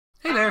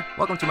there!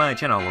 Welcome to my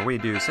channel where we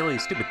do silly,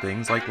 stupid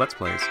things like Let's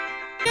Plays.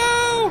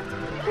 No!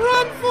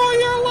 Run for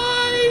your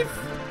life!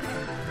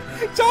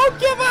 Don't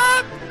give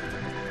up!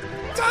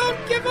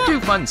 Don't give up! Do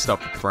fun stuff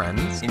with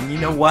friends. And you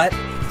know what?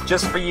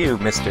 Just for you,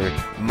 Mr.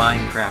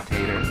 Minecraft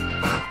hater.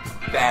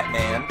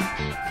 Batman.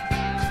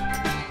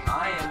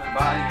 I am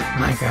embodying...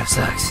 Minecraft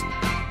sucks.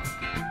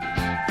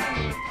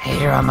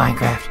 Hater on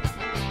Minecraft.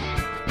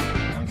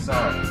 I'm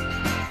sorry.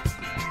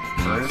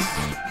 Bruce?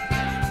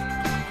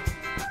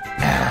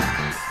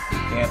 You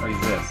can't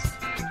resist.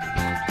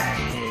 I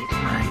hate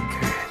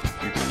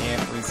Minecraft. You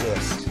can't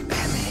resist.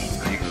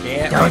 Batman. You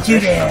can't Don't you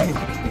resist.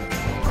 dare!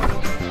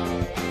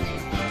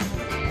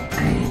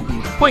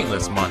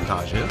 Pointless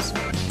montages.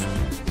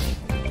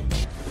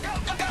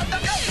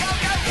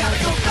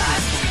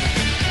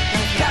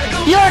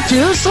 You're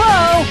too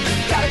slow!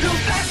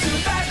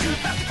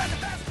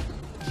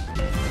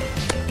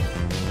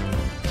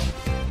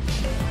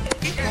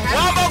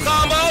 Combo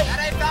combo! That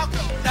ain't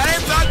Falco! That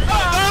ain't Falco!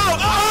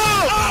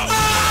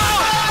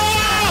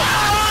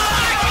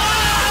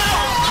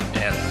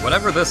 And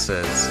whatever this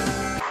is.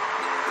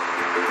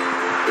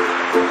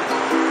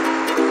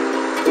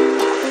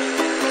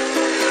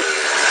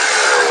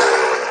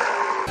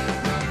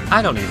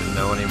 I don't even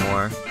know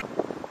anymore.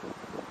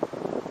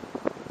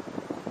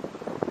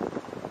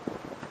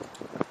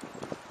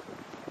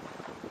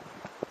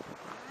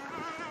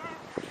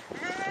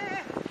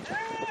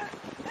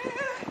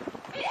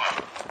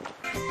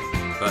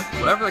 But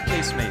whatever the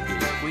case may be,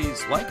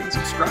 please like and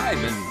subscribe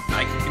and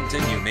I can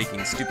continue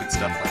making stupid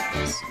stuff like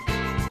this.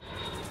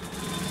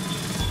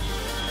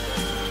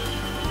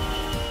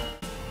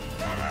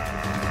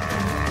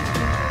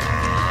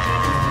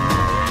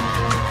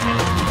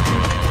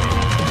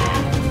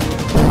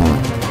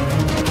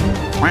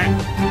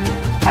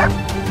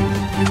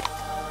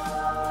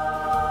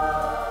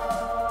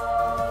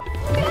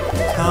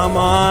 Come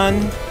on!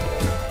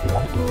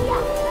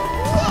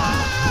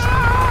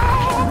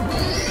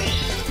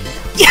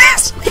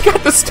 Yes! We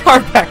got the star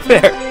back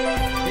there!